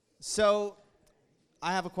So,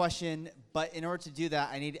 I have a question, but in order to do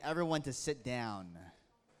that, I need everyone to sit down.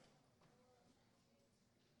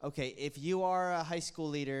 Okay, if you are a high school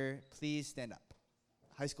leader, please stand up.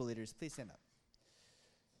 High school leaders, please stand up.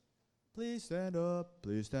 Please stand up.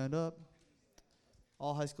 Please stand up.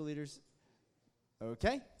 All high school leaders.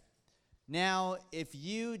 Okay. Now, if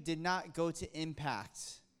you did not go to Impact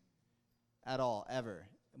at all, ever,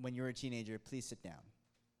 when you were a teenager, please sit down.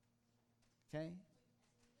 Okay?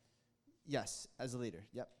 Yes, as a leader.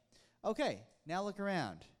 Yep. Okay, now look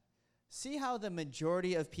around. See how the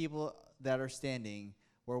majority of people that are standing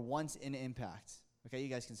were once in Impact. Okay, you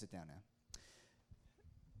guys can sit down now.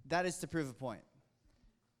 That is to prove a point.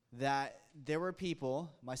 That there were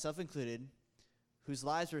people, myself included, whose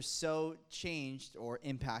lives were so changed or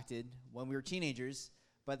impacted when we were teenagers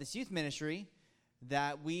by this youth ministry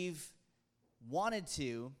that we've wanted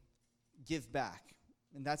to give back.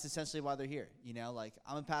 And that's essentially why they're here. You know, like,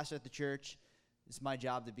 I'm a pastor at the church. It's my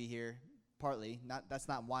job to be here, partly. That's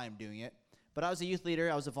not why I'm doing it. But I was a youth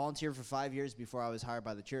leader. I was a volunteer for 5 years before I was hired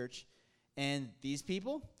by the church. And these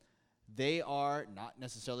people, they are not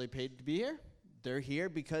necessarily paid to be here. They're here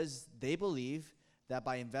because they believe that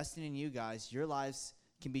by investing in you guys, your lives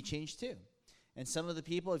can be changed too. And some of the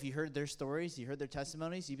people, if you heard their stories, you heard their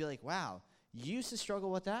testimonies, you'd be like, wow, you used to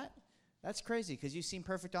struggle with that? That's crazy because you seem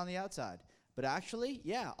perfect on the outside. But actually,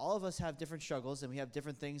 yeah, all of us have different struggles and we have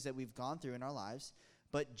different things that we've gone through in our lives.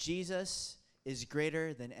 But Jesus is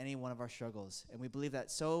greater than any one of our struggles. And we believe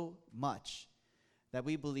that so much that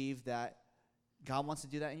we believe that God wants to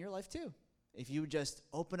do that in your life too. If you would just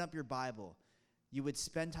open up your Bible, you would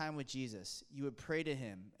spend time with Jesus, you would pray to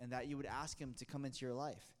him, and that you would ask him to come into your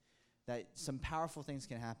life, that some powerful things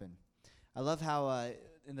can happen. I love how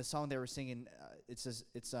in the song they were singing, it's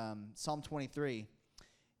Psalm 23,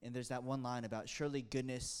 and there's that one line about, surely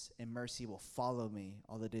goodness and mercy will follow me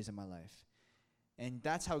all the days of my life. And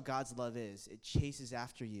that's how God's love is. It chases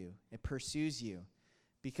after you. It pursues you.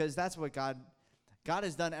 Because that's what God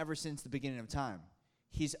has done ever since the beginning of time.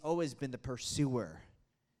 He's always been the pursuer,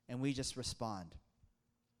 and we just respond.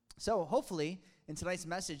 So hopefully, in tonight's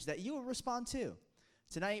message, that you will respond too.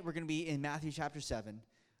 Tonight, we're going to be in Matthew chapter 7.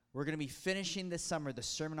 We're going to be finishing this summer the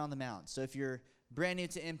Sermon on the Mount. So if you're brand new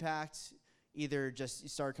to Impact, either just you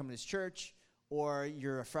started coming to this church or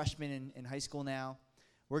you're a freshman in high school now,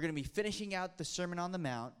 we're going to be finishing out the Sermon on the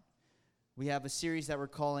Mount. We have a series that we're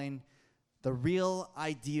calling The Real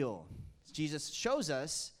Ideal. Jesus shows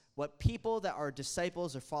us what people that are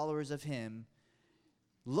disciples or followers of him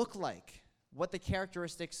look like, what the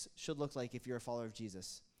characteristics should look like if you're a follower of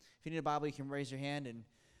Jesus. If you need a Bible, you can raise your hand and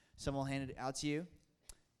someone will hand it out to you.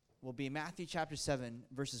 We'll be in Matthew chapter 7,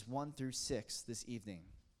 verses 1 through 6 this evening.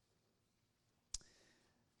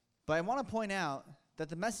 But I want to point out that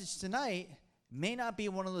the message tonight may not be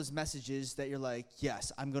one of those messages that you're like,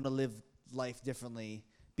 yes, I'm going to live life differently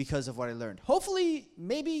because of what I learned. Hopefully,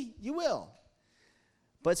 maybe you will.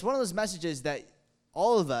 But it's one of those messages that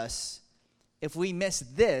all of us, if we miss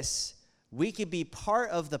this, we could be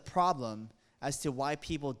part of the problem as to why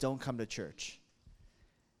people don't come to church.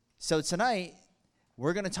 So tonight,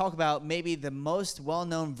 we're going to talk about maybe the most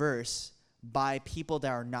well-known verse by people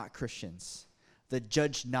that are not Christians. The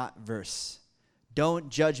judge not verse. Don't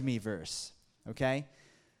judge me verse. Okay?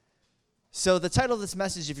 So the title of this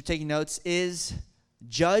message, if you're taking notes, is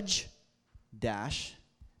Judge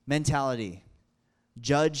Mentality.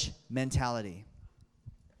 Judge mentality.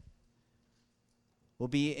 We'll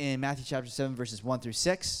be in Matthew chapter 7, verses 1 through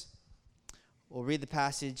 6. We'll read the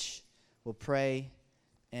passage, we'll pray,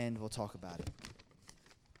 and we'll talk about it.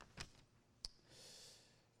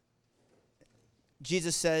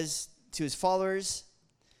 Jesus says to his followers,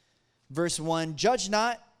 verse 1, judge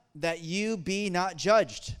not, that you be not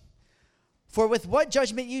judged. For with what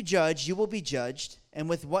judgment you judge, you will be judged, and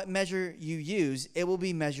with what measure you use, it will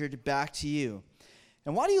be measured back to you.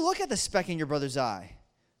 And why do you look at the speck in your brother's eye,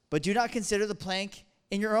 but do not consider the plank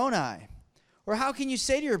in your own eye? Or how can you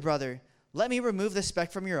say to your brother, let me remove the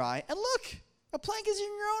speck from your eye, and look, a plank is in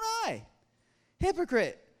your own eye?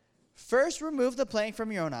 Hypocrite, first remove the plank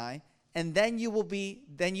from your own eye, and then you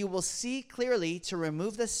will see clearly to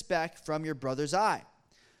remove the speck from your brother's eye.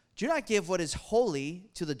 Do not give what is holy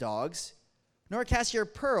to the dogs, nor cast your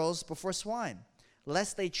pearls before swine,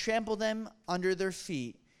 lest they trample them under their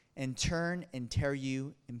feet and turn and tear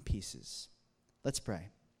you in pieces. Let's pray.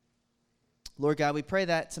 Lord God, we pray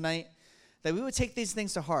that tonight that we would take these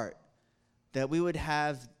things to heart, that we would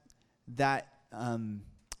have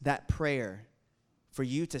that prayer for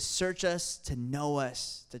you to search us, to know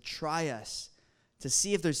us, to try us, to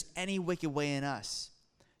see if there's any wicked way in us.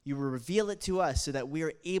 You will reveal it to us so that we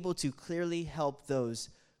are able to clearly help those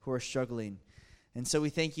who are struggling. And so we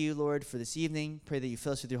thank you, Lord, for this evening. Pray that you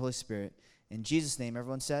fill us with your Holy Spirit. In Jesus' name,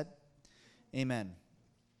 everyone said, amen.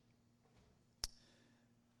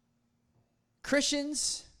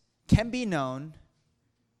 Christians can be known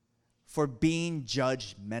for being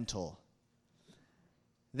judgmental.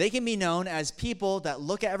 They can be known as people that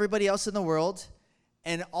look at everybody else in the world,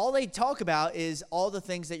 and all they talk about is all the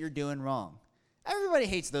things that you're doing wrong. Everybody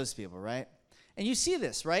hates those people, right? And you see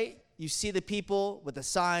this, right? You see the people with the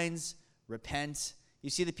signs, repent. You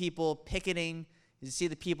see the people picketing. You see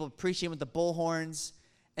the people preaching with the bullhorns.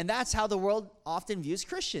 And that's how the world often views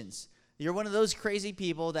Christians. You're one of those crazy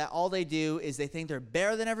people that all they do is they think they're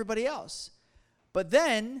better than everybody else. But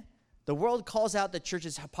then the world calls out the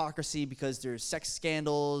church's hypocrisy because there's sex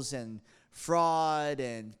scandals and fraud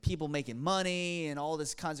and people making money and all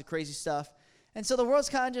this kinds of crazy stuff. And so the world's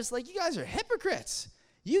kind of just like, you guys are hypocrites.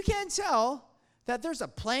 You can't tell that there's a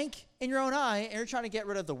plank in your own eye and you're trying to get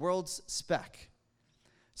rid of the world's speck.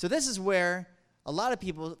 So this is where a lot of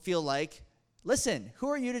people feel like, listen, who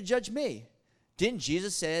are you to judge me? Didn't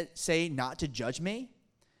Jesus say not to judge me?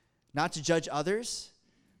 Not to judge others?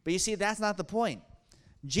 But you see, that's not the point.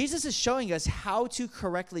 Jesus is showing us how to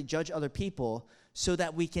correctly judge other people so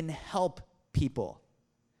that we can help people.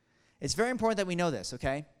 It's very important that we know this,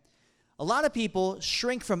 okay? A lot of people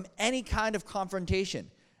shrink from any kind of confrontation.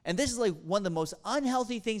 And this is like one of the most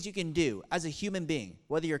unhealthy things you can do as a human being,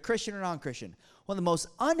 whether you're Christian or non-Christian. One of the most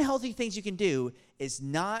unhealthy things you can do is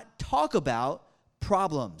not talk about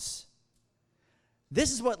problems.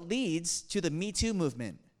 This is what leads to the Me Too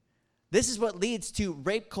movement. This is what leads to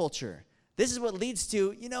rape culture. This is what leads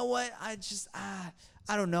to, you know what, I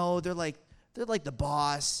don't know, they're like the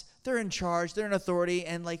boss. They're in charge. They're in authority.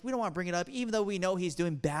 And like, we don't want to bring it up, even though we know he's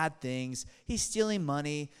doing bad things. He's stealing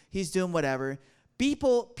money. He's doing whatever.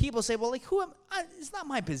 People say, well, like, it's not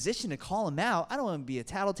my position to call him out. I don't want to be a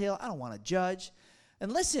tattletale. I don't want to judge.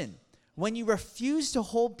 And listen, when you refuse to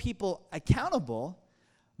hold people accountable,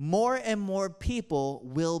 more and more people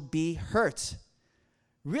will be hurt.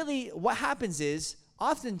 Really, what happens is,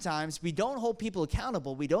 oftentimes, we don't hold people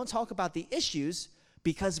accountable. We don't talk about the issues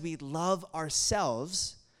because we love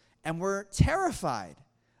ourselves and we're terrified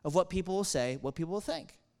of what people will say, what people will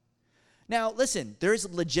think. Now, listen, there is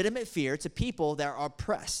legitimate fear to people that are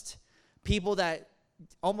oppressed, people that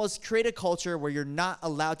almost create a culture where you're not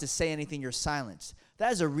allowed to say anything, you're silenced.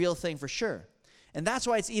 That is a real thing for sure. And that's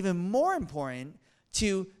why it's even more important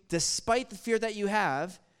to, despite the fear that you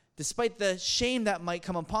have, despite the shame that might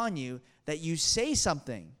come upon you, that you say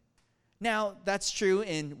something. Now, that's true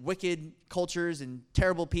in wicked cultures and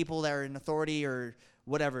terrible people that are in authority or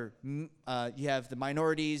whatever. You have the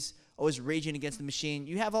minorities always raging against the machine.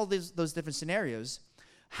 You have all those different scenarios.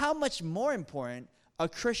 How much more important a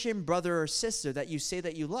Christian brother or sister that you say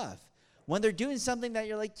that you love, when they're doing something that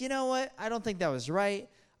you're like, you know what, I don't think that was right.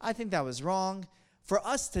 I think that was wrong. For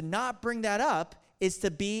us to not bring that up is to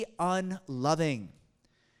be unloving.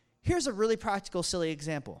 Here's a really practical, silly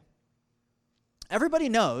example. Everybody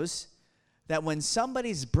knows that when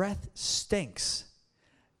somebody's breath stinks,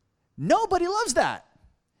 nobody loves that,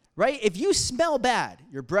 right? If you smell bad,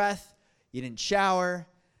 your breath, you didn't shower,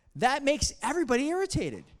 that makes everybody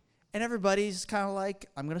irritated. And everybody's kind of like,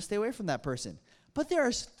 I'm going to stay away from that person. But there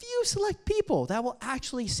are few select people that will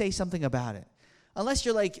actually say something about it. Unless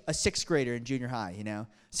you're like a sixth grader in junior high, you know?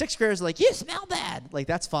 Sixth graders are like, you smell bad. Like,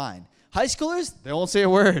 that's fine. High schoolers, they won't say a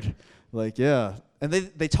word. Like, yeah. And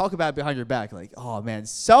they talk about it behind your back. Like, oh, man,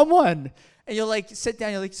 someone. And you'll like sit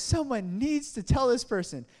down. You're like, someone needs to tell this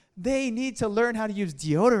person. They need to learn how to use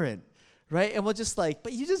deodorant, right? And we'll just like,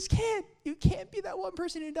 but you just can't. You can't be that one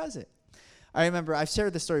person who does it. I remember, I've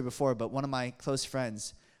shared this story before, but one of my close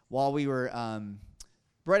friends, while we were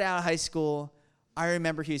right out of high school, I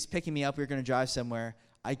remember he was picking me up. We were going to drive somewhere.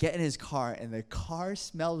 I get in his car, and the car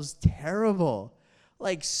smells terrible,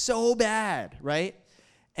 like so bad, right?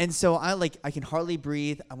 And so I can hardly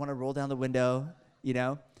breathe. I want to roll down the window, you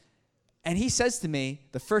know? And he says to me,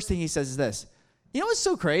 the first thing he says is this, you know what's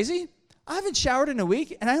so crazy? I haven't showered in a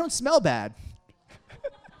week, and I don't smell bad.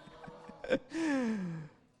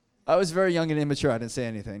 I was very young and immature. I didn't say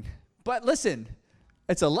anything. But listen,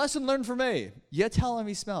 it's a lesson learned for me. You tell him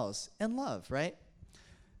he smells in love, right?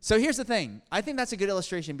 So here's the thing. I think that's a good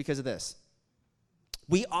illustration because of this.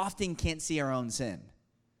 We often can't see our own sin.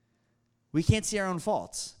 We can't see our own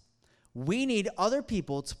faults. We need other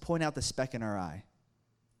people to point out the speck in our eye.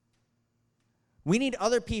 We need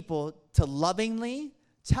other people to lovingly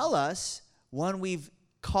tell us when we've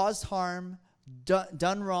caused harm,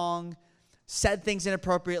 done wrong, said things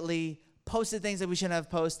inappropriately, posted things that we shouldn't have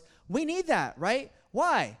posted. We need that, right?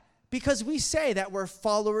 Why? Because we say that we're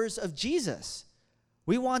followers of Jesus.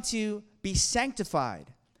 We want to be sanctified,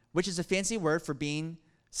 which is a fancy word for being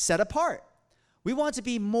set apart. We want to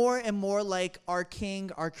be more and more like our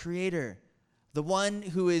King, our Creator, the one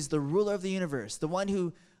who is the ruler of the universe, the one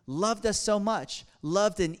who loved us so much,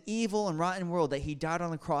 loved an evil and rotten world that he died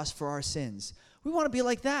on the cross for our sins. We want to be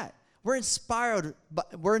like that. We're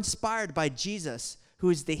inspired by Jesus, who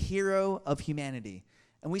is the hero of humanity.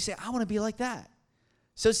 And we say, I want to be like that.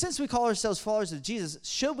 So since we call ourselves followers of Jesus,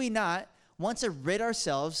 should we not want to rid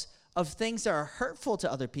ourselves of things that are hurtful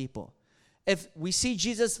to other people? If we see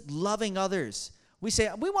Jesus loving others, we say,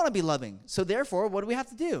 we want to be loving. So therefore, what do we have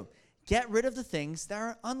to do? Get rid of the things that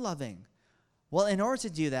are unloving. Well, in order to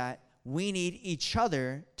do that, we need each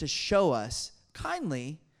other to show us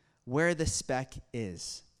kindly where the speck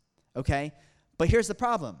is. Okay? But here's the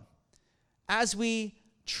problem. As we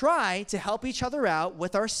try to help each other out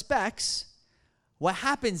with our specks, what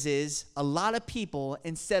happens is a lot of people,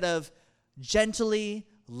 instead of gently,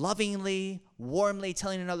 lovingly, warmly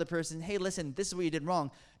telling another person, hey, listen, this is what you did wrong,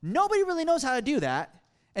 nobody really knows how to do that.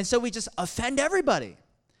 And so we just offend everybody.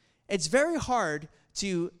 It's very hard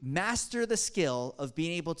to master the skill of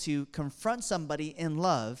being able to confront somebody in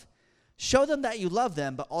love, show them that you love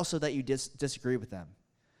them, but also that you disagree with them.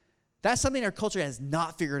 That's something our culture has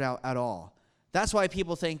not figured out at all. That's why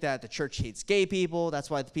people think that the church hates gay people. That's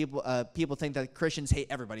why people think that Christians hate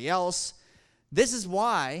everybody else. This is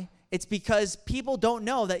why. It's because people don't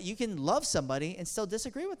know that you can love somebody and still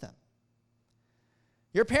disagree with them.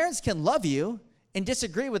 Your parents can love you and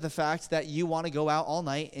disagree with the fact that you want to go out all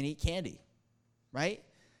night and eat candy, right?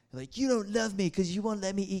 They're like, you don't love me because you won't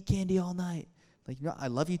let me eat candy all night. Like, no, I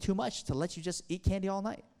love you too much to let you just eat candy all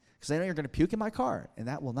night because I know you're going to puke in my car, and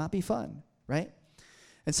that will not be fun, right?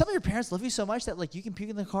 And some of your parents love you so much that, like, you can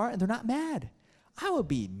puke in the car, and they're not mad. I would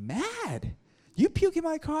be mad. You puke in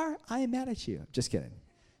my car, I am mad at you. Just kidding.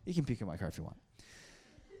 You can puke in my car if you want.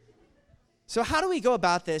 So how do we go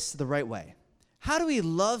about this the right way? How do we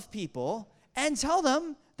love people and tell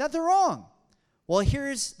them that they're wrong? Well,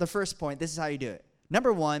 here's the first point. This is how you do it.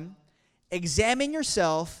 Number one, examine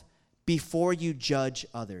yourself before you judge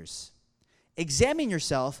others. Examine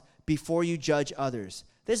yourself before you judge others.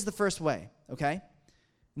 This is the first way, okay?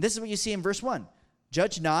 And this is what you see in verse 1.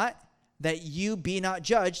 Judge not, that you be not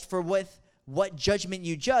judged, for with what judgment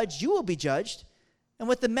you judge, you will be judged, and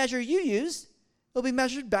with the measure you use, it will be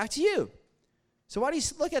measured back to you. So why do you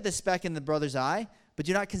look at the speck in the brother's eye, but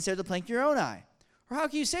do not consider the plank in your own eye? Or how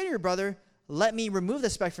can you say to your brother, let me remove the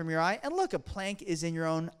speck from your eye, and look, a plank is in your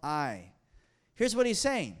own eye? Here's what he's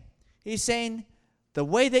saying. He's saying the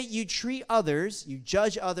way that you treat others, you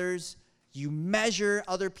judge others, you measure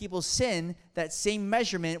other people's sin, that same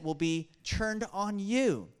measurement will be turned on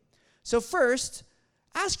you. So first,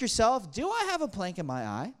 ask yourself, do I have a plank in my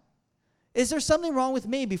eye? Is there something wrong with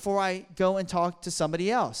me before I go and talk to somebody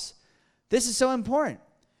else? This is so important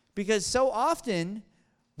because so often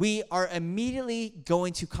we are immediately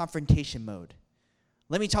going to confrontation mode.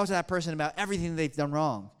 Let me talk to that person about everything they've done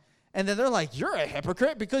wrong. And then they're like, you're a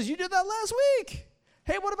hypocrite because you did that last week.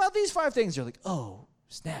 Hey, what about these 5 things? You're like, oh,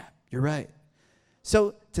 snap, you're right.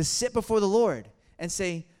 So to sit before the Lord and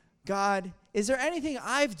say, God, is there anything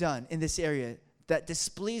I've done in this area that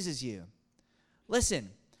displeases you? Listen,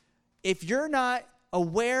 if you're not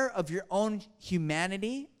aware of your own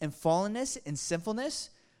humanity and fallenness and sinfulness,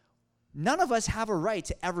 none of us have a right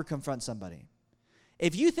to ever confront somebody.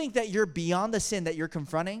 If you think that you're beyond the sin that you're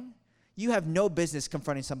confronting, you have no business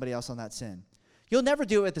confronting somebody else on that sin. You'll never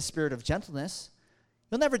do it with the spirit of gentleness.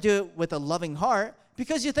 You'll never do it with a loving heart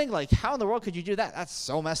because you think, like, how in the world could you do that? That's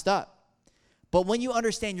so messed up. But when you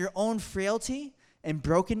understand your own frailty and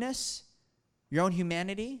brokenness, your own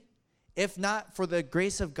humanity, if not for the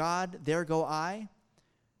grace of God, there go I.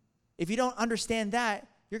 If you don't understand that,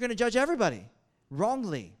 you're going to judge everybody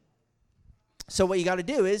wrongly. So what you got to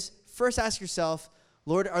do is first ask yourself,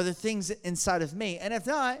 Lord, are there things inside of me? And if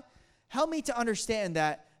not, help me to understand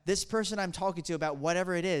that this person I'm talking to about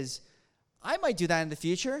whatever it is, I might do that in the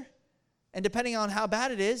future. And depending on how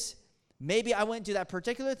bad it is, maybe I wouldn't do that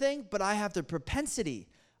particular thing, but I have the propensity.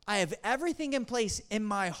 I have everything in place in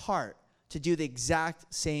my heart to do the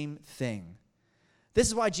exact same thing. This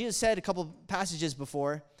is why Jesus said a couple passages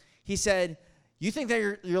before, he said, you think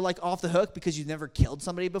that you're like off the hook because you've never killed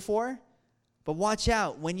somebody before? But watch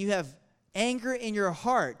out. When you have anger in your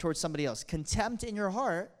heart towards somebody else, contempt in your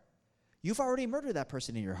heart, you've already murdered that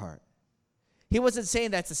person in your heart. He wasn't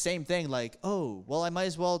saying that's the same thing, like, oh, well, I might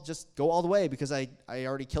as well just go all the way because I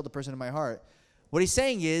already killed the person in my heart. What he's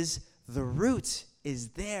saying is the root is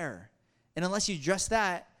there. And unless you address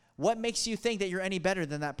that, what makes you think that you're any better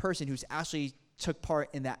than that person who's actually took part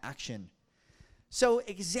in that action? So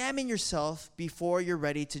examine yourself before you're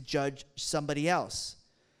ready to judge somebody else.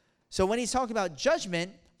 So when he's talking about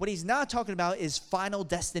judgment, what he's not talking about is final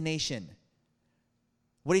destination.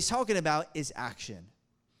 What he's talking about is action.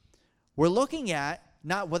 We're looking at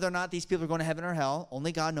not whether or not these people are going to heaven or hell.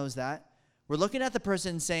 Only God knows that. We're looking at the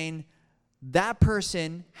person saying, that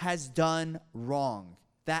person has done wrong.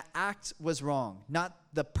 That act was wrong. Not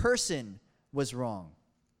the person was wrong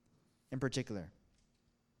in particular.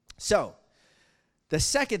 So, the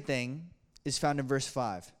second thing is found in verse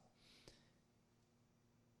 5.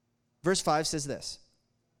 Verse 5 says this.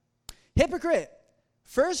 Hypocrite,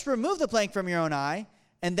 first remove the plank from your own eye,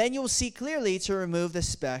 and then you will see clearly to remove the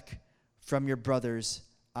speck from your brother's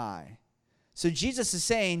eye. So Jesus is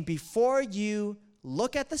saying, before you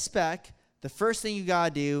look at the speck, the first thing you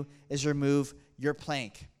got to do is remove your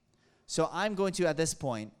plank. So I'm going to, at this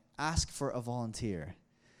point, ask for a volunteer.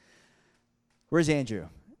 Where's Andrew?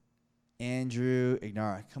 Andrew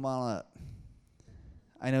Ignara, come on up.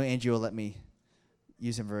 I know Andrew will let me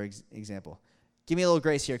use him for example. Give me a little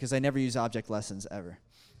grace here because I never use object lessons ever.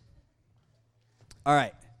 All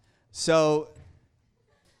right. So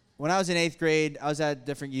when I was in 8th grade, I was at a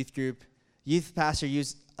different youth group. Youth pastor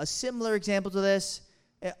used a similar example to this.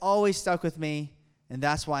 It always stuck with me, and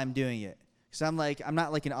that's why I'm doing it. Because I'm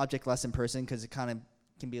not like an object lesson person because it kind of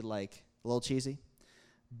can be like a little cheesy.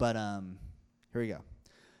 But here we go.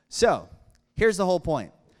 So here's the whole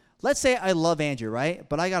point. Let's say I love Andrew, right?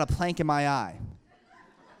 But I got a plank in my eye.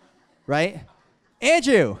 Right?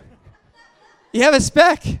 Andrew, you have a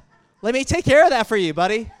speck. Let me take care of that for you,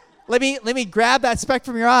 buddy. Let me grab that speck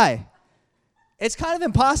from your eye. It's kind of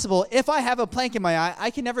impossible. If I have a plank in my eye, I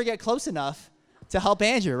can never get close enough to help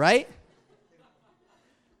Andrew, right?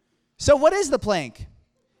 So what is the plank?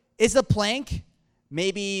 Is the plank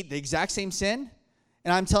maybe the exact same sin?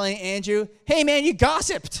 And I'm telling Andrew, hey, man, you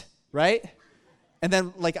gossiped, right? And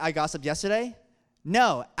then, like, I gossiped yesterday?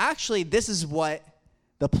 No, actually, this is what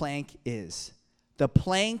the plank is. The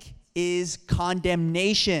plank is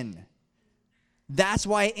condemnation. That's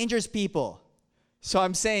why it injures people. So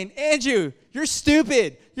I'm saying, Andrew, you're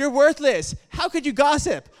stupid. You're worthless. How could you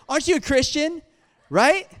gossip? Aren't you a Christian?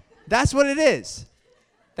 Right? That's what it is.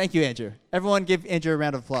 Thank you, Andrew. Everyone give Andrew a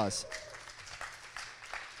round of applause.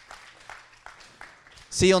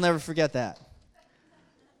 See, you'll never forget that.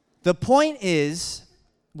 The point is,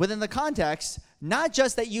 within the context, not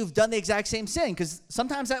just that you've done the exact same sin, because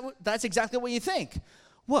sometimes that's exactly what you think.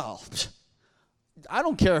 Well, I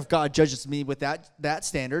don't care if God judges me with that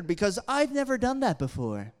standard because I've never done that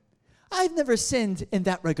before. I've never sinned in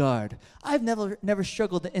that regard. I've never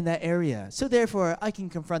struggled in that area. So therefore, I can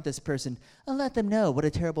confront this person and let them know what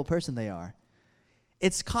a terrible person they are.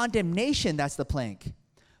 It's condemnation that's the plank.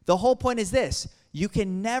 The whole point is this. You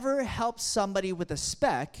can never help somebody with a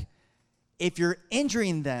speck if you're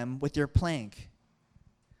injuring them with your plank.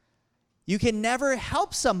 You can never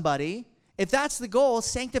help somebody, if that's the goal,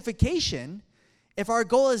 sanctification. If our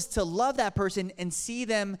goal is to love that person and see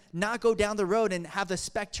them not go down the road and have the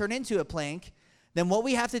speck turn into a plank, then what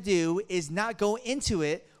we have to do is not go into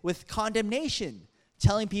it with condemnation,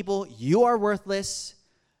 telling people you are worthless,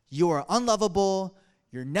 you are unlovable,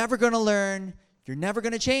 you're never going to learn, you're never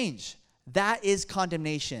going to change. That is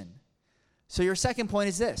condemnation. So your second point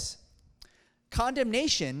is this.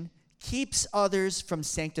 Condemnation keeps others from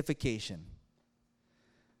sanctification.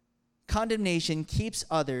 Condemnation keeps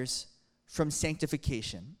others from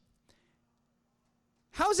sanctification.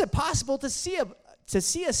 How is it possible to see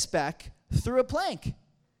a speck through a plank?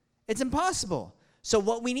 It's impossible. So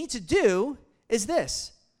what we need to do is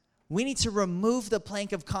this. We need to remove the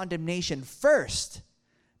plank of condemnation first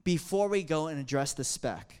before we go and address the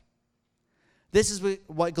speck. This is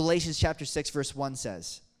what Galatians chapter 6 verse 1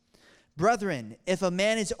 says. Brethren, if a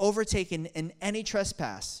man is overtaken in any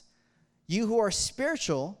trespass, you who are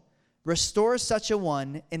spiritual, restore such a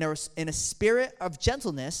one in a spirit of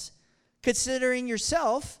gentleness, considering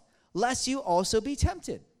yourself, lest you also be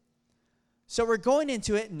tempted. So we're going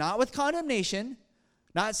into it not with condemnation,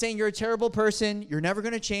 not saying you're a terrible person, you're never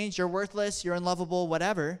going to change, you're worthless, you're unlovable,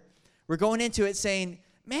 whatever. We're going into it saying,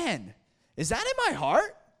 man, is that in my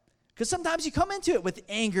heart? Because sometimes you come into it with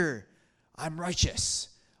anger. I'm righteous.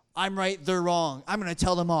 I'm right, they're wrong. I'm going to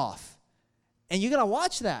tell them off. And you got to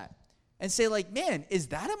watch that and say like, man, is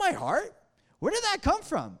that in my heart? Where did that come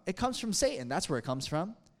from? It comes from Satan. That's where it comes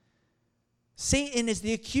from. Satan is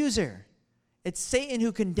the accuser. It's Satan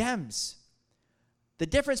who condemns. The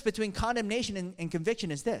difference between condemnation and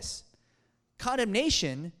conviction is this.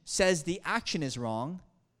 Condemnation says the action is wrong.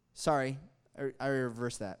 Sorry, I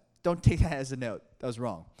reversed that. Don't take that as a note. That was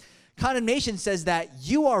wrong. Condemnation says that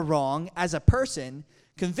you are wrong as a person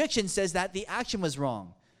Conviction says that the action was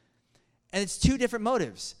wrong. And it's two different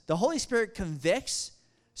motives. The Holy Spirit convicts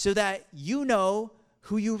so that you know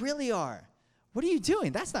who you really are. What are you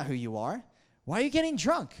doing? That's not who you are. Why are you getting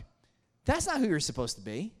drunk? That's not who you're supposed to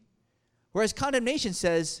be. Whereas condemnation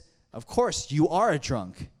says, of course, you are a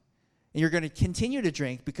drunk. And you're going to continue to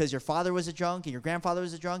drink because your father was a drunk and your grandfather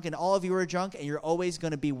was a drunk and all of you are a drunk and you're always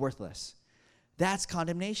going to be worthless. That's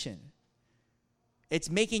condemnation. It's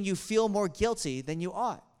making you feel more guilty than you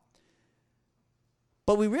ought.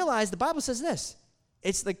 But we realize the Bible says this.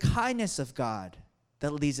 It's the kindness of God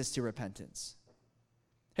that leads us to repentance.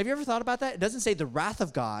 Have you ever thought about that? It doesn't say the wrath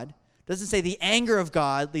of God. It doesn't say the anger of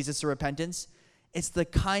God leads us to repentance. It's the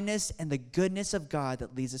kindness and the goodness of God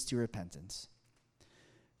that leads us to repentance.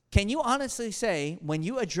 Can you honestly say, when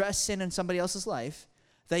you address sin in somebody else's life,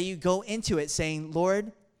 that you go into it saying,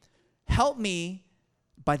 Lord, help me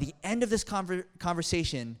by the end of this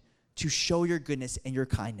conversation to show your goodness and your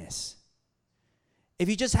kindness? If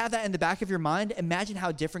you just have that in the back of your mind, imagine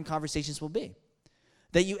how different conversations will be.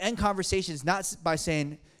 That you end conversations not by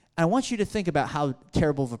saying, I want you to think about how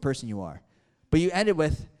terrible of a person you are. But you end it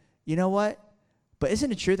with, you know what? But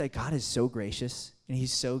isn't it true that God is so gracious and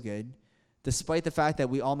he's so good? Despite the fact that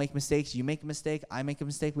we all make mistakes, you make a mistake, I make a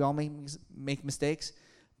mistake, we all make mistakes.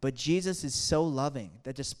 But Jesus is so loving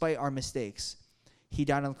that despite our mistakes, he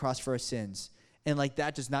died on the cross for our sins. And like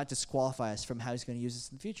that does not disqualify us from how he's going to use us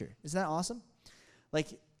in the future. Isn't that awesome? Like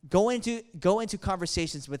go into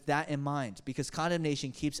conversations with that in mind, because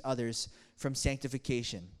condemnation keeps others from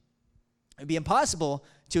sanctification. It'd be impossible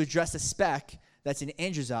to address a speck that's in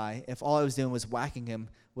Andrew's eye if all I was doing was whacking him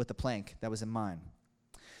with the plank that was in mine.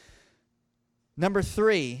 Number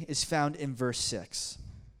 3 is found in verse 6.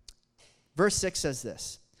 Verse 6 says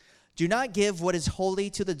this, do not give what is holy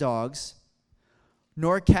to the dogs,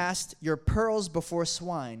 nor cast your pearls before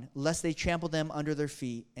swine, lest they trample them under their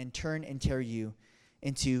feet and turn and tear you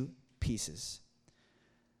into pieces.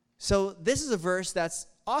 So this is a verse that's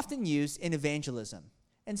often used in evangelism.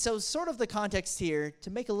 And so sort of the context here, to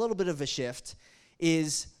make a little bit of a shift,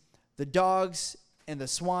 is the dogs and the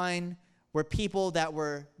swine were people that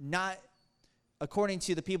were not, according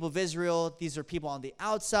to the people of Israel, these are people on the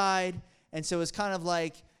outside. And so it's kind of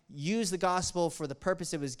like, use the gospel for the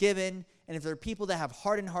purpose it was given. And if there are people that have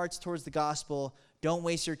hardened hearts towards the gospel, don't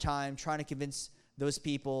waste your time trying to convince those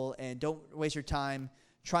people, and don't waste your time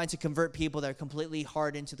trying to convert people that are completely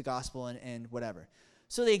hardened to the gospel and whatever.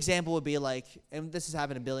 So the example would be like, and this has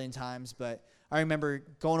happened a billion times, but I remember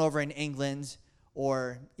going over in England,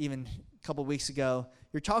 or even a couple weeks ago,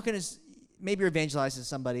 you're talking to, maybe you're evangelizing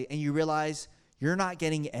somebody, and you realize you're not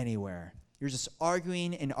getting anywhere. You're just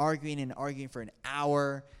arguing and arguing and arguing for an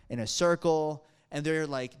hour in a circle, and they're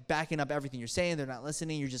like backing up everything you're saying. They're not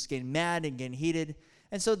listening. You're just getting mad and getting heated.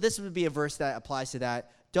 And so this would be a verse that applies to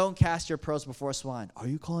that. Don't cast your pearls before swine. Are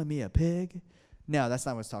you calling me a pig? No, that's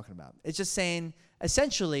not what it's talking about. It's just saying,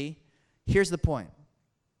 essentially, here's the point.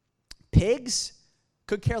 Pigs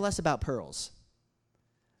could care less about pearls.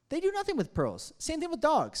 They do nothing with pearls. Same thing with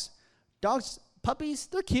dogs. Dogs, puppies,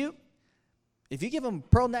 they're cute. If you give him a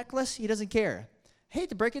pearl necklace, he doesn't care. Hate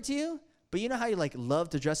to break it to you, but you know how you like love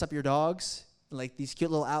to dress up your dogs, like these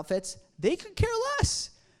cute little outfits? They could care less.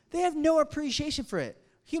 They have no appreciation for it.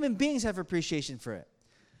 Human beings have appreciation for it.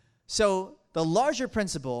 So the larger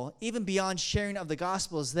principle, even beyond sharing of the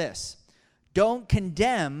gospel, is this. Don't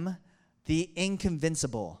condemn the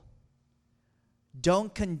inconvincible.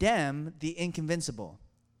 Don't condemn the inconvincible.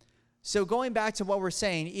 So going back to what we're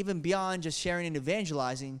saying, even beyond just sharing and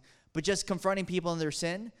evangelizing, but just confronting people in their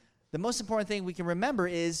sin, the most important thing we can remember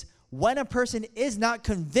is when a person is not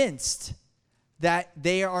convinced that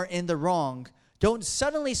they are in the wrong, don't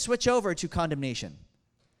suddenly switch over to condemnation.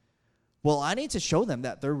 Well, I need to show them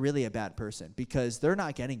that they're really a bad person because they're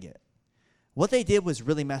not getting it. What they did was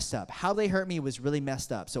really messed up. How they hurt me was really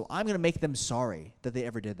messed up. So I'm going to make them sorry that they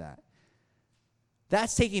ever did that.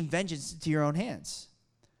 That's taking vengeance into your own hands.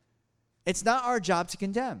 It's not our job to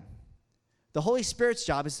condemn. The Holy Spirit's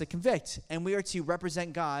job is to convict, and we are to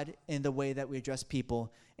represent God in the way that we address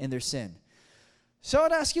people in their sin. So I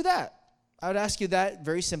would ask you that. I would ask you that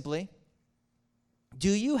very simply.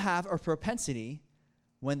 Do you have a propensity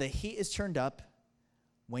when the heat is turned up,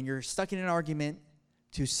 when you're stuck in an argument,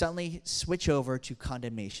 to suddenly switch over to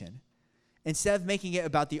condemnation? Instead of making it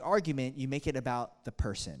about the argument, you make it about the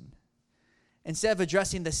person. Instead of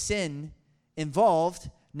addressing the sin involved,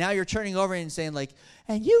 now you're turning over and saying like,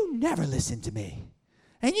 and you never listened to me.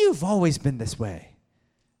 And you've always been this way.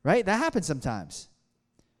 Right? That happens sometimes.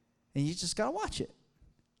 And you just got to watch it.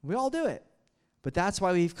 We all do it. But that's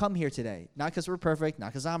why we've come here today. Not because we're perfect, not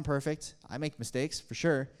because I'm perfect. I make mistakes, for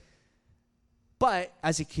sure. But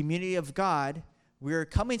as a community of God, we're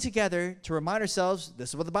coming together to remind ourselves, this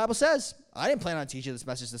is what the Bible says. I didn't plan on teaching this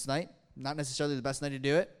message this night. Not necessarily the best night to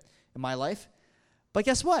do it in my life. But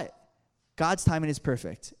guess what? God's timing is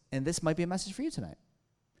perfect. And this might be a message for you tonight.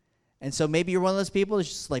 And so maybe you're one of those people that's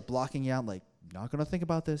just like blocking you out, like, not going to think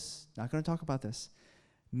about this, not going to talk about this.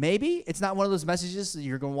 Maybe it's not one of those messages that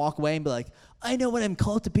you're going to walk away and be like, I know what I'm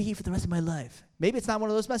called to be for the rest of my life. Maybe it's not one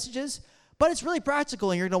of those messages, but it's really practical,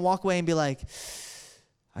 and you're going to walk away and be like,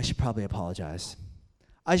 I should probably apologize.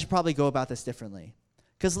 I should probably go about this differently.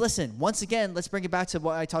 Because listen, once again, let's bring it back to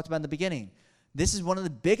what I talked about in the beginning. This is one of the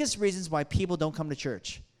biggest reasons why people don't come to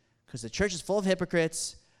church. Because the church is full of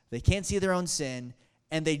hypocrites, they can't see their own sin,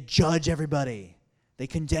 and they judge everybody. They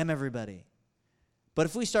condemn everybody. But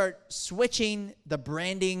if we start switching the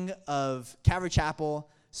branding of Calvary Chapel,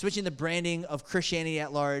 switching the branding of Christianity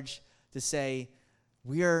at large to say,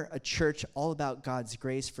 we are a church all about God's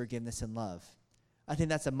grace, forgiveness, and love, I think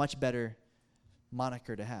that's a much better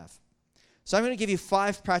moniker to have. So I'm going to give you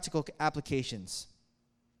 5 practical applications.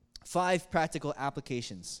 5 practical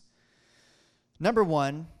applications. Number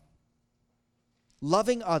 1,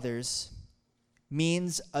 loving others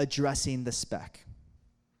means addressing the speck.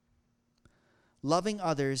 Loving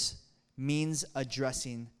others means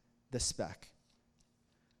addressing the speck.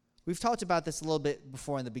 We've talked about this a little bit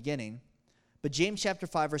before in the beginning, but James chapter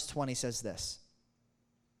 5, verse 20 says this.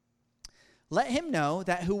 Let him know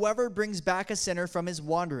that whoever brings back a sinner from his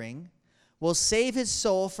wandering will save his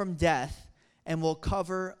soul from death and will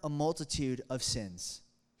cover a multitude of sins.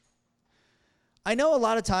 I know a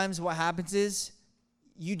lot of times what happens is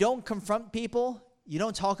you don't confront people, you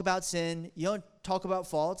don't talk about sin, you don't talk about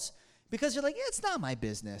faults, because you're like, it's not my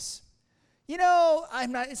business. You know,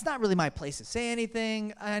 it's not really my place to say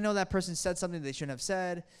anything. I know that person said something they shouldn't have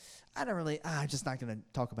said. I'm just not going to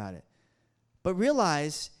talk about it. But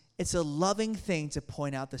realize it's a loving thing to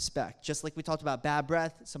point out the speck. Just like we talked about bad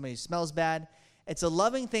breath, somebody who smells bad. It's a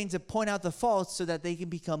loving thing to point out the faults so that they can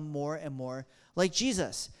become more and more like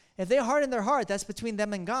Jesus. If they harden their heart, that's between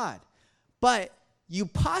them and God. But you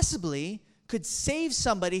possibly could save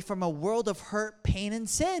somebody from a world of hurt, pain, and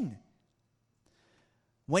sin.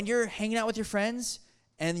 When you're hanging out with your friends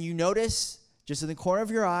and you notice just in the corner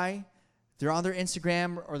of your eye, they're on their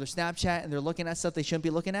Instagram or their Snapchat and they're looking at stuff they shouldn't be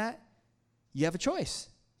looking at, you have a choice.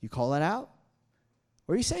 You call that out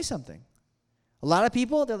or you say something. A lot of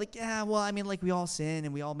people, they're like, we all sin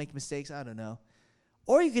and we all make mistakes. I don't know.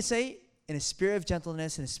 Or you could say, in a spirit of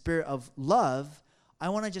gentleness and a spirit of love, I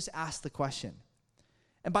want to just ask the question.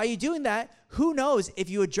 And by you doing that, who knows if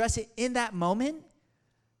you address it in that moment,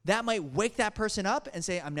 that might wake that person up and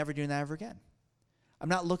say, I'm never doing that ever again. I'm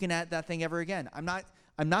not looking at that thing ever again. I'm not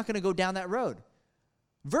going to go down that road.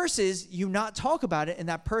 Versus you not talk about it and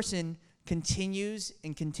that person continues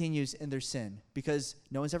and continues in their sin because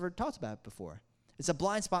no one's ever talked about it before. It's a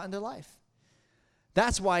blind spot in their life.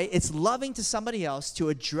 That's why it's loving to somebody else to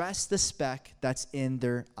address the speck that's in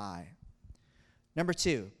their eye. Number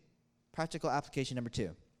 2, practical application number 2.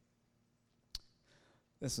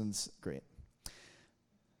 This one's great.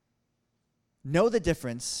 Know the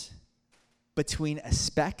difference between a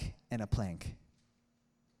speck and a plank.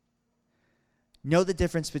 Know the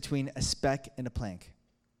difference between a speck and a plank.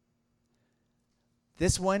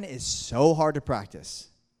 This one is so hard to practice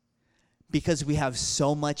because we have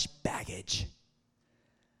so much baggage.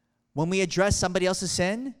 When we address somebody else's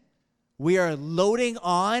sin, we are loading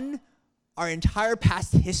on our entire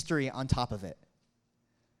past history on top of it.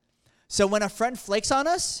 So when a friend flakes on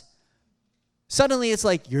us, suddenly it's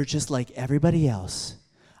like, you're just like everybody else,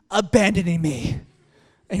 abandoning me.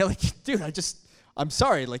 And you're like, dude, I'm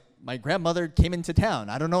sorry. Like, my grandmother came into town.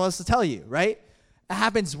 I don't know what else to tell you, right? It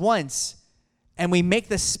happens once, and we make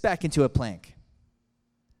the speck into a plank.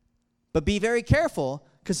 But be very careful,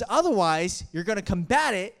 because otherwise, you're going to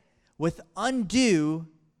combat it with undue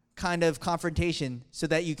kind of confrontation so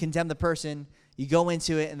that you condemn the person, you go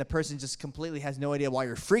into it, and the person just completely has no idea why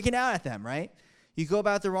you're freaking out at them, right? You go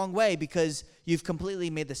about it the wrong way because you've completely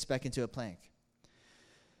made the speck into a plank.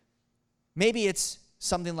 Maybe it's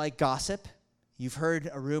something like gossip. You've heard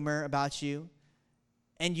a rumor about you,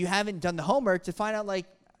 and you haven't done the homework to find out, like,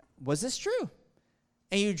 was this true?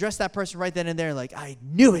 And you address that person right then and there, like, I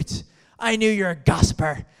knew it. I knew you're a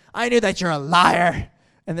gossiper. I knew that you're a liar.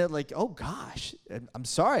 And they're like, oh, gosh, I'm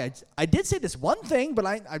sorry. I did say this one thing, but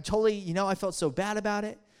I totally, I felt so bad about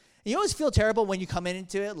it. And you always feel terrible when you come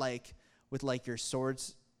into it, like, with, like, your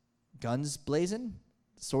swords, guns blazing,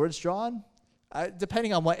 swords drawn,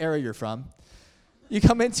 depending on what era you're from. You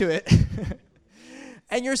come into it,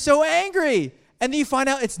 and you're so angry. And then you find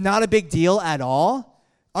out it's not a big deal at all.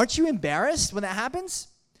 Aren't you embarrassed when that happens?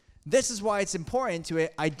 This is why it's important to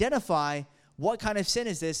identify what kind of sin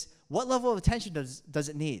is this, what level of attention does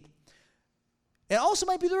it need. It also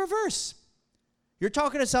might be the reverse. You're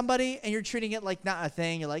talking to somebody and you're treating it like not a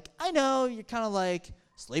thing. You're like, I know, you're kind of like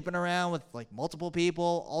sleeping around with like multiple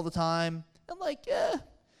people all the time. I'm like, yeah,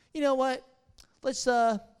 you know what?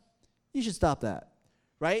 You should stop that,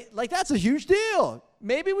 right? Like that's a huge deal.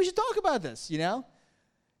 Maybe we should talk about this, you know?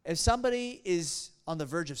 If somebody is on the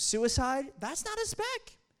verge of suicide, that's not a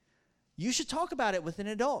spec. You should talk about it with an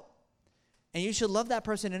adult. And you should love that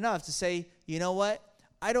person enough to say, you know what?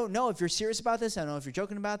 I don't know if you're serious about this. I don't know if you're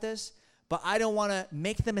joking about this. But I don't want to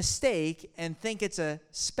make the mistake and think it's a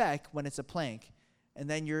speck when it's a plank. And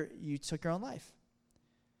then you took your own life.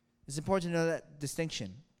 It's important to know that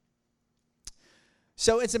distinction.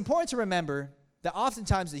 So it's important to remember that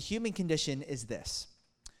oftentimes the human condition is this.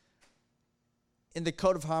 In the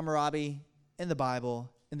Code of Hammurabi, in the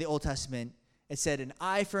Bible, in the Old Testament, it said an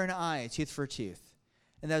eye for an eye, a tooth for a tooth.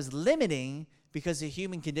 And that was limiting because the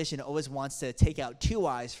human condition always wants to take out two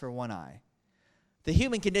eyes for one eye. The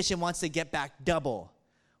human condition wants to get back double.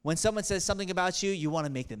 When someone says something about you, you want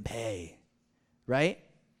to make them pay, right?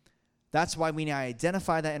 That's why we need to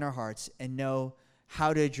identify that in our hearts and know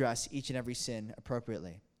how to address each and every sin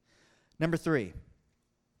appropriately. Number 3,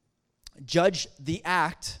 judge the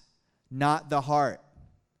act, not the heart.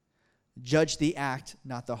 Judge the act,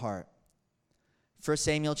 not the heart. 1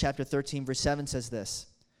 Samuel chapter 13, verse 7 says this.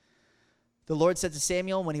 The Lord said to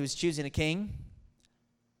Samuel when he was choosing a king,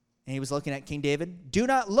 and he was looking at King David, do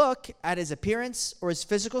not look at his appearance or his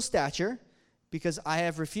physical stature, because I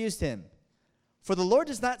have refused him. For the Lord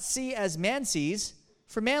does not see as man sees,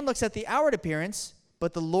 for man looks at the outward appearance,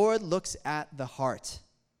 but the Lord looks at the heart.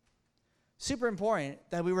 Super important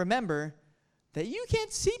that we remember that you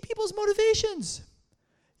can't see people's motivations.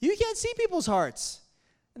 You can't see people's hearts.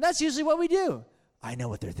 And that's usually what we do. I know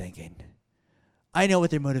what they're thinking. I know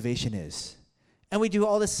what their motivation is. And we do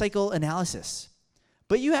all this psychoanalysis.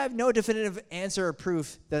 But you have no definitive answer or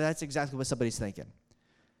proof that that's exactly what somebody's thinking.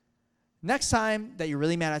 Next time that you're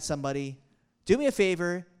really mad at somebody, do me a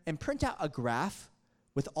favor and print out a graph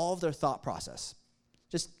with all of their thought process.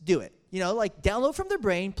 Just do it. You know, like download from their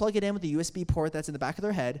brain, plug it in with the USB port that's in the back of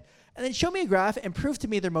their head, and then show me a graph and prove to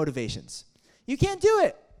me their motivations. You can't do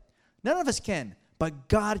it. None of us can, but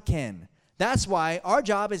God can. That's why our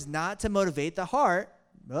job is not to motivate the heart,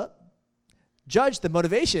 judge the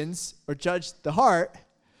motivations or judge the heart.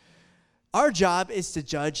 Our job is to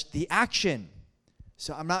judge the action.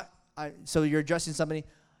 So so you're addressing somebody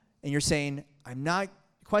and you're saying, I'm not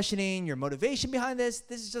questioning your motivation behind this.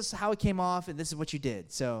 This is just how it came off and this is what you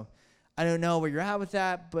did. So I don't know where you're at with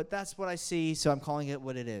that, but that's what I see, so I'm calling it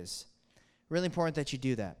what it is. Really important that you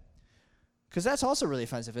do that. Because that's also really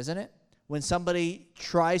offensive, isn't it? When somebody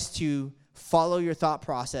tries to follow your thought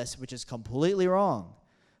process, which is completely wrong.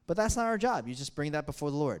 But that's not our job. You just bring that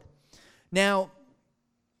before the Lord. Now,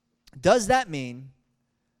 does that mean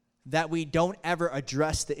that we don't ever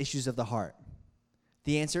address the issues of the heart?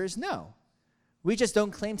 The answer is no. We just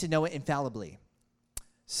don't claim to know it infallibly.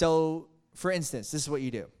 So, for instance, this is what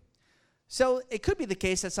you do. So it could be the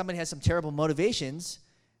case that somebody has some terrible motivations,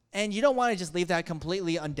 and you don't want to just leave that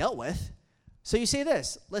completely undealt with. So you say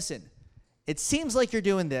this, listen, it seems like you're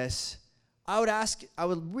doing this. I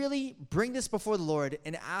would really bring this before the Lord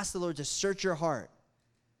and ask the Lord to search your heart.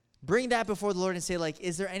 Bring that before the Lord and say, like,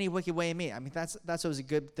 is there any wicked way in me? I mean, that's always a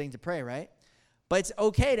good thing to pray, right? But it's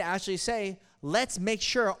okay to actually say, let's make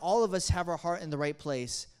sure all of us have our heart in the right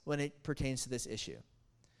place when it pertains to this issue.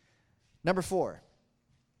 Number 4,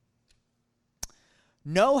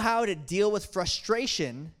 know how to deal with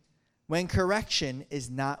frustration when correction is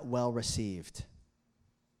not well received.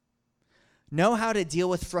 Know how to deal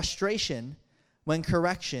with frustration when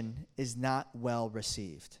correction is not well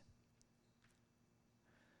received.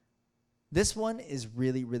 This one is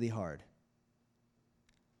really, really hard.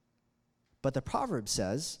 But the proverb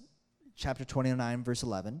says, chapter 29, verse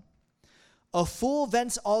 11, a fool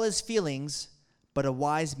vents all his feelings, but a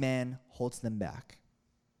wise man holds them back.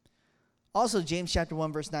 Also, James chapter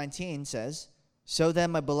 1, verse 19 says, so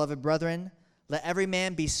then, my beloved brethren, let every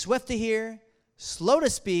man be swift to hear, slow to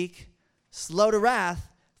speak, slow to wrath,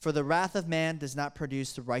 for the wrath of man does not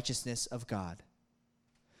produce the righteousness of God.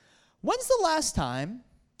 When's the last time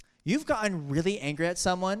you've gotten really angry at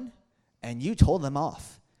someone and you told them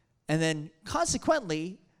off? And then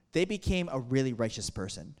consequently, they became a really righteous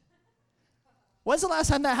person. When's the last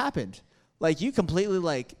time that happened? Like you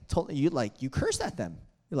completely you cursed at them.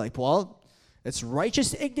 You're like, well, it's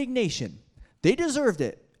righteous indignation. They deserved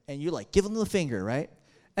it. And you give them the finger, right?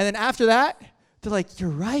 And then after that, they're like, you're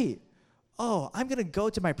right. oh, I'm going to go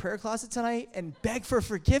to my prayer closet tonight and beg for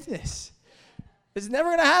forgiveness. It's never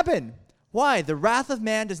going to happen. Why? The wrath of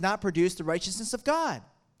man does not produce the righteousness of God.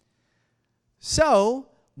 So,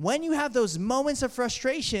 when you have those moments of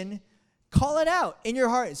frustration, call it out in your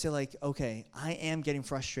heart and say like, okay, I am getting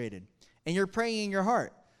frustrated. And you're praying in your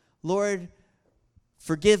heart, Lord,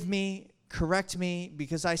 forgive me, correct me,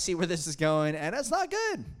 because I see where this is going, and that's not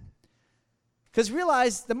good. Because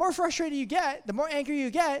realize, the more frustrated you get, the more angry you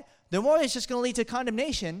get, the more it's just going to lead to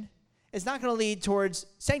condemnation. It's not going to lead towards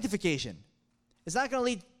sanctification. It's not going to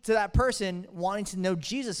lead to that person wanting to know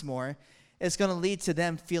Jesus more. It's going to lead to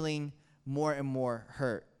them feeling more and more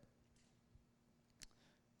hurt.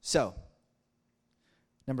 So,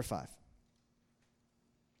 number 5.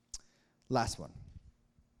 Last one.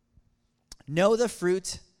 Know the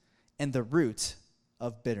fruit and the root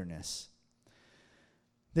of bitterness.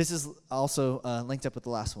 This is also linked up with the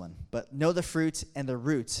last one. But know the fruit and the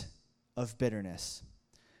root of bitterness.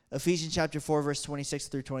 Ephesians chapter 4, verse 26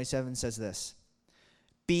 through 27 says this.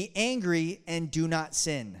 Be angry and do not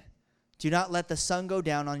sin. Do not let the sun go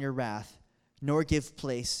down on your wrath, nor give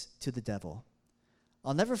place to the devil.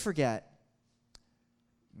 I'll never forget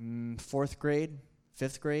 4th grade,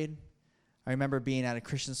 5th grade. I remember being at a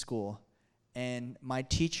Christian school, and my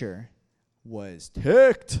teacher was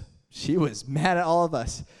ticked. She was mad at all of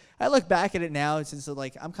us. I look back at it now, since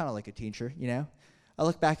like I'm kind of like a teacher, you know. I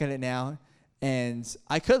look back at it now, and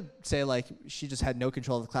I could say like she just had no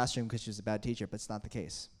control of the classroom because she was a bad teacher, but it's not the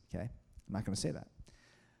case. Okay, I'm not going to say that.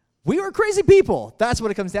 We were crazy people. That's what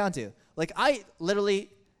it comes down to. Like I literally,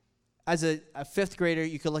 as a 5th grader,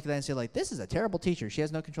 you could look at that and say like, this is a terrible teacher. She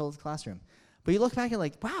has no control of the classroom. But you look back and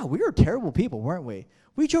like, wow, we were terrible people, weren't we?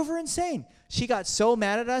 We drove her insane. She got so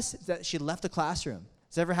mad at us that she left the classroom.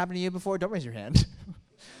 Has that ever happened to you before? Don't raise your hand.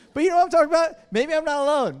 But you know what I'm talking about? Maybe I'm not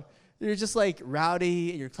alone. You're just like rowdy,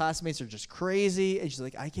 and your classmates are just crazy, and she's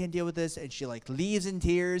like, I can't deal with this, and she like leaves in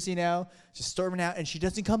tears, you know, just storming out, and she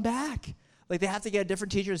doesn't come back. Like they have to get a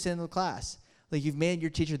different teacher to sit in the class. Like you've made your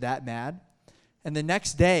teacher that mad. And the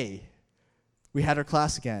next day, we had our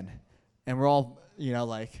class again, and we're all, you know,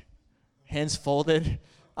 like hands folded,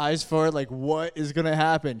 eyes forward, like what is going to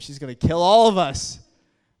happen? She's going to kill all of us.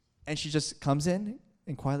 And she just comes in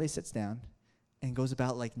and quietly sits down and goes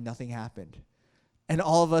about like nothing happened. And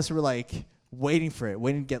all of us were like waiting for it,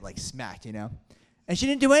 waiting to get like smacked, you know. And she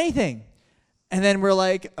didn't do anything. And then we're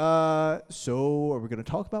like, so are we going to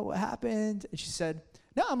talk about what happened? And she said,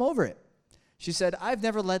 no, I'm over it. She said, I've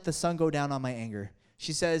never let the sun go down on my anger.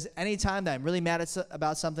 She says, anytime that I'm really mad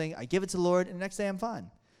about something, I give it to the Lord, and the next day I'm fine.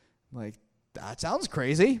 I'm like, that sounds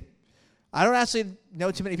crazy. I don't actually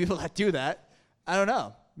know too many people that do that. I don't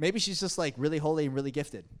know. Maybe she's just like really holy and really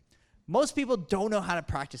gifted. Most people don't know how to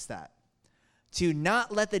practice that. To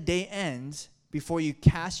not let the day end before you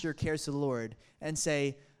cast your cares to the Lord and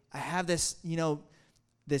say, I have this, you know,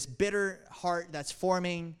 this bitter heart that's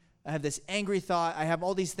forming. I have this angry thought. I have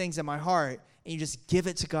all these things in my heart. And you just give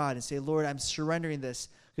it to God and say, Lord, I'm surrendering this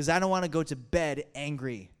because I don't want to go to bed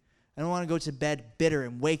angry. I don't want to go to bed bitter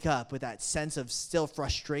and wake up with that sense of still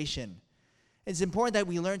frustration. It's important that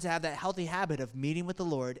we learn to have that healthy habit of meeting with the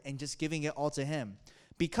Lord and just giving it all to Him.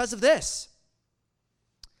 Because of this,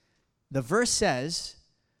 the verse says,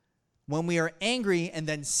 when we are angry and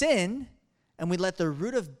then sin, and we let the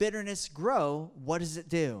root of bitterness grow, what does it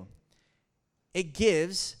do? It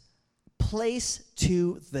gives place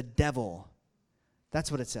to the devil.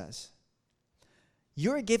 That's what it says.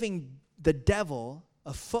 You're giving the devil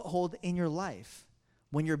a foothold in your life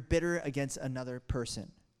when you're bitter against another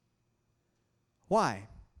person. Why?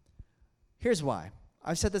 Here's why.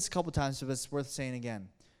 I've said this a couple times, but it's worth saying again.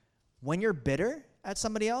 When you're bitter at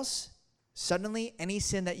somebody else, suddenly any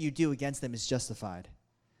sin that you do against them is justified.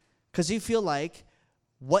 Because you feel like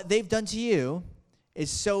what they've done to you is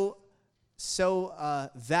so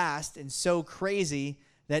vast and so crazy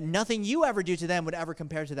that nothing you ever do to them would ever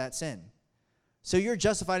compare to that sin. So you're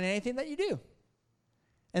justified in anything that you do.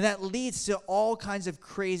 And that leads to all kinds of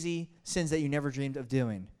crazy sins that you never dreamed of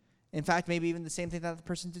doing. In fact, maybe even the same thing that the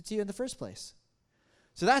person did to you in the first place.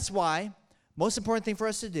 So that's why, most important thing for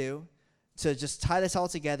us to do, to just tie this all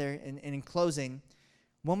together, and in closing,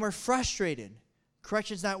 when we're frustrated,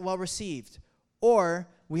 correction's not well received, or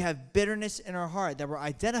we have bitterness in our heart, that we're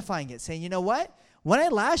identifying it, saying, you know what? When I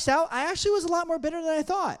lashed out, I actually was a lot more bitter than I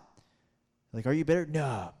thought. Like, are you bitter?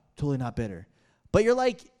 No, totally not bitter. But you're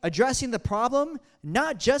like addressing the problem,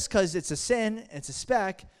 not just because it's a sin, it's a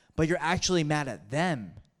speck, but you're actually mad at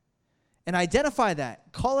them. And identify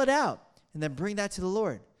that, call it out, and then bring that to the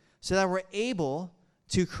Lord so that we're able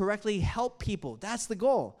to correctly help people. That's the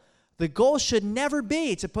goal. The goal should never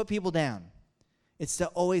be to put people down. It's to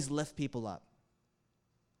always lift people up,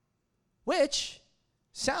 which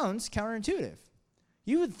sounds counterintuitive.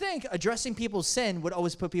 You would think addressing people's sin would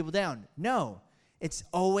always put people down. No, it's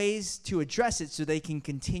always to address it so they can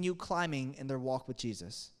continue climbing in their walk with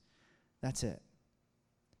Jesus. That's it.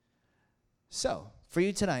 So, for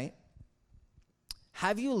you tonight,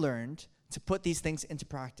 have you learned to put these things into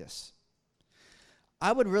practice?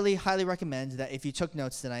 I would really highly recommend that if you took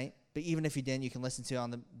notes tonight, but even if you didn't, you can listen to it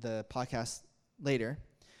on the podcast later.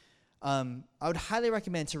 I would highly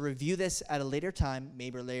recommend to review this at a later time,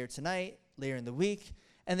 maybe later tonight, later in the week,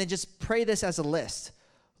 and then just pray this as a list.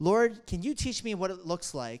 Lord, can you teach me what it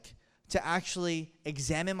looks like to actually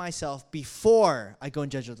examine myself before I go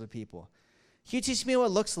and judge other people? Can you teach me what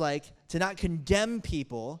it looks like to not condemn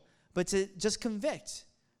people, but to just convict,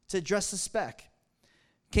 to address the speck?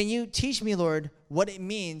 Can you teach me, Lord, what it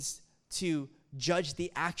means to judge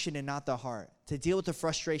the action and not the heart, to deal with the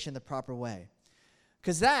frustration the proper way?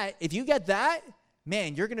 Because that, if you get that,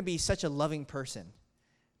 man, you're going to be such a loving person.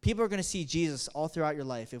 People are going to see Jesus all throughout your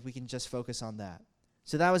life if we can just focus on that.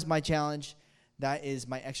 So that was my challenge. That is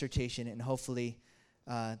my exhortation, and hopefully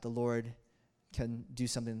the Lord can do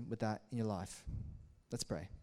something with that in your life. Let's pray.